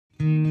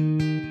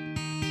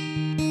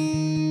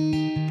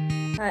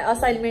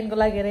असाइनमेन्टको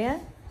लागि यहाँ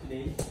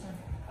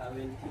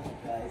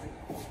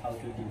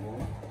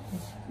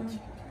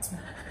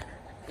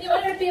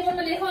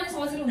पेपरमा लेख अनि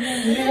सजिलो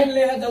हुन्छ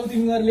लेख जाऊ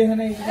तिमी गएर लेख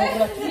नै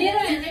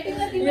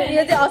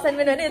यो चाहिँ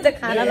असाइनमेन्ट होइन यो चाहिँ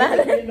खाना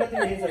लाग्यो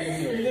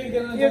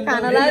यो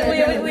खाना लाग्यो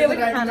उयो पनि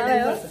खाना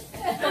लाग्यो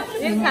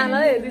यो खाना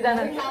लाग्यो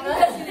दुईजना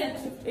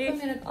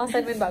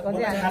असाइनमेन्ट भएको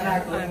चाहिँ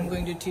I'm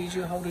going to teach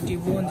you how to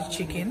debone the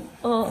chicken.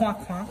 Quack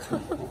quack.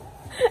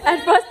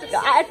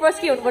 at first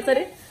के हुनुपर्छ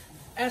रे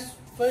As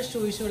first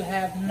we should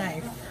have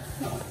knife.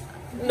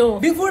 No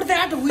Before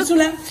that we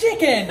should have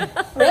chicken.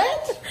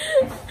 Right?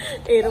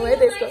 हेरौँ है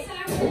त्यसको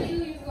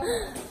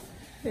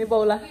ए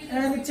बौला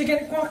And the chicken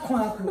quack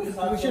quack.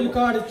 We should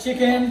cut the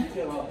chicken.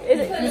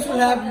 We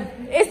should have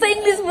यस्तो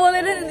English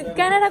बोलेर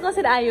Canada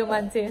कसरी आयो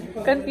मान्छे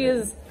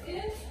कन्फ्युज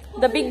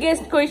द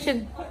बिगेस्ट क्वेसन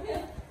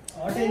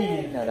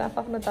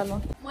आफ्नो तलमा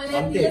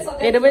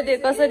हेर्नु पनि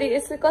कसरी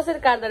कसरी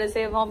काट्दो रहेछ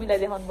मम्मीलाई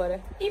देखाउनु पर्यो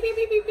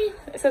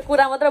यसको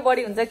कुरा मात्र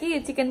बढी हुन्छ कि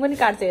चिकन पनि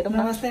काट्छ हेरौँ न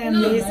Namaste and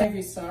knife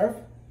is served.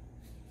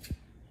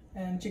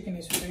 And chicken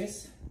is fresh.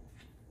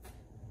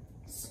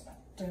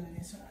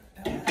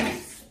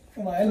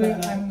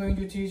 I'm going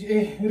to teach you.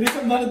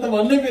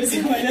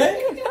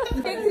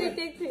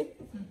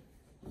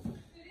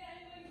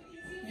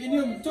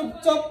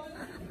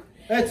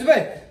 Hey,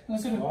 Tsubei.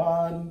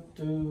 1,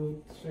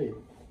 2, 3.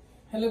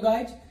 Hello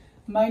guys,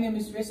 my name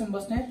is Vesam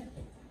Basnet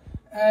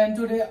and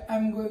today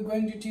I'm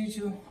going to teach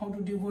you how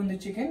to debone the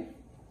chicken.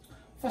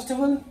 First of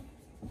all,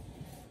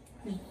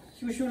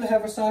 you should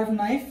have a sharp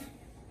knife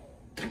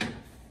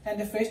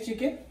and a fresh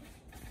chicken,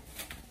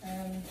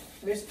 and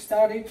let's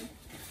start it.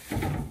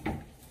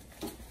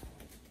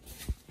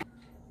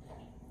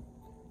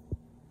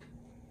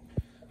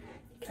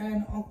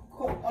 And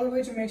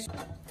always make sure.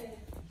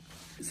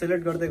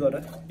 Select गर्दै गर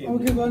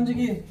Okay, गर्छु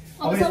कि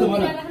अब सबै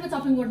मिलाएर राख्न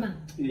chopping बोर्डमा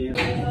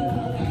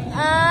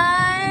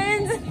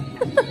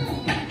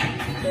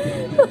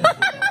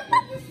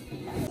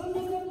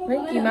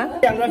किमा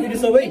क्यामेरा फेरि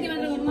सबै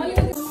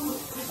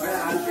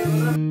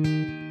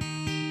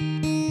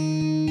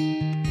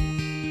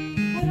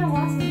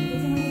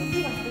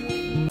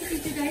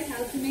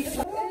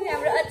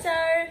हाम्रो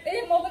अचार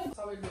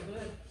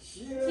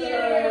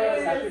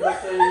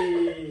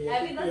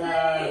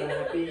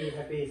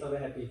Happy, सबै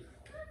happy.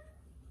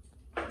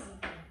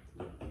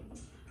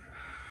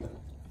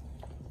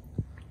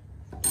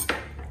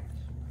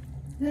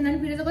 नानी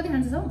पिरो चाहिँ कति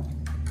खान्छौ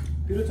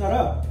पिरो छ र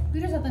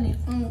पिरो छ त नि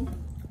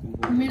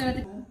मेरो त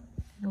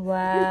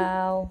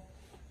वाउ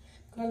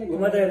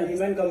उमा त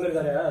इमान कम्पेयर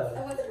गरे हा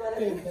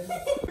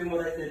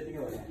मलाई चाहिँ यतिकै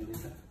भने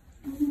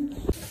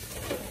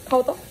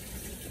खाऊ त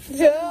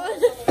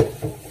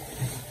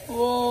ओ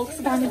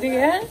कस्तो दामी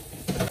देख्यो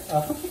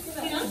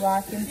वाह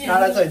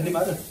काला छ हिँड्ने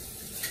मात्र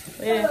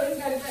ए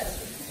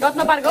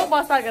रत्न पार्क हो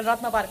बस पार्क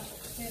रत्न पार्क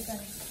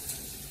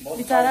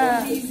बिचारा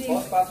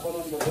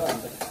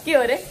के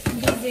हो रे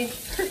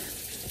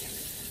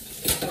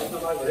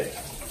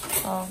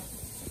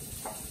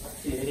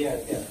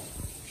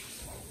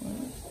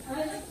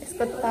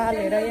यसको ताल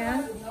हेर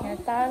यहाँ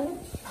ताल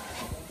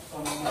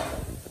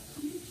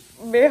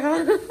बेहा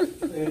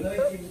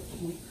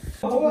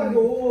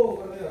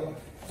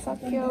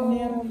सक्यो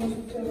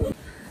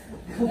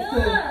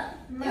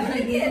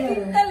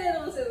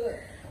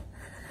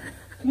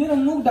मेरो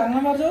मुख ढाङ्गा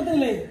मार्छ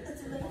त्यसले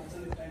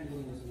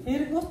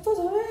हेर कस्तो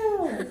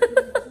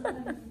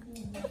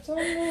छ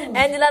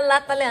एन्जेला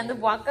लात्ताले हान्नु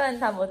भक्क अनि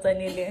थाहा भयो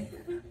चैनीले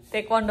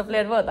टेक्वान्डो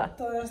प्लेयर भयो त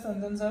यस्तो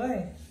हुन्छ है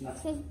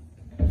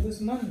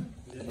दुश्मन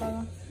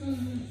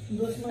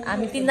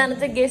हामी तीनजना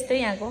चाहिँ गेस्ट है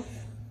यहाँको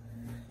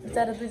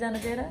बिचारा दुईजना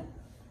चाहिँ र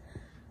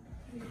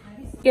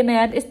किन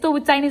यार यस्तो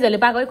चाइनिजहरूले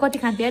पाएको है कति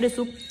खान्थ्यो अरे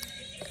सुप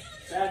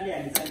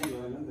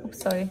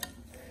सरी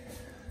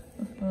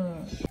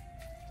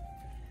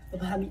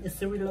अब हामी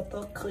यसरी त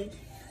खै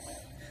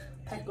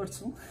प्याक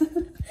गर्छौँ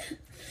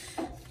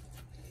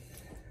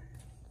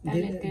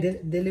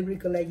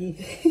डेलिभरीको लागि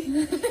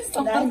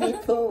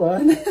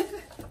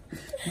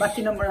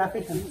बाँकी नम्बर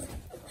आफै खानु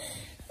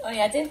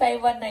यहाँ चाहिँ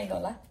 519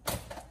 होला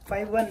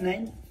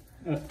 519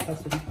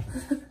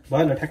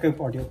 भएन ठ्याक्कै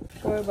पढ्यो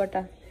कोबाट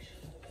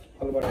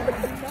हलबाट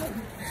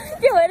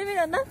के भयो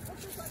मेरो भन्दा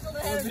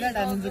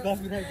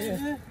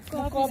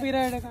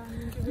कपिराइट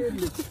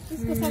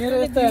मेरो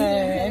यस्तो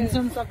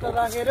ह्यान्डसम चक्कर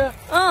राखेर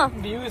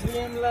भ्युज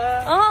लिएला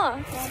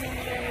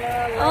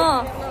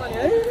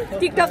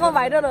टिकटकमा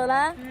भाइरल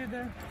होला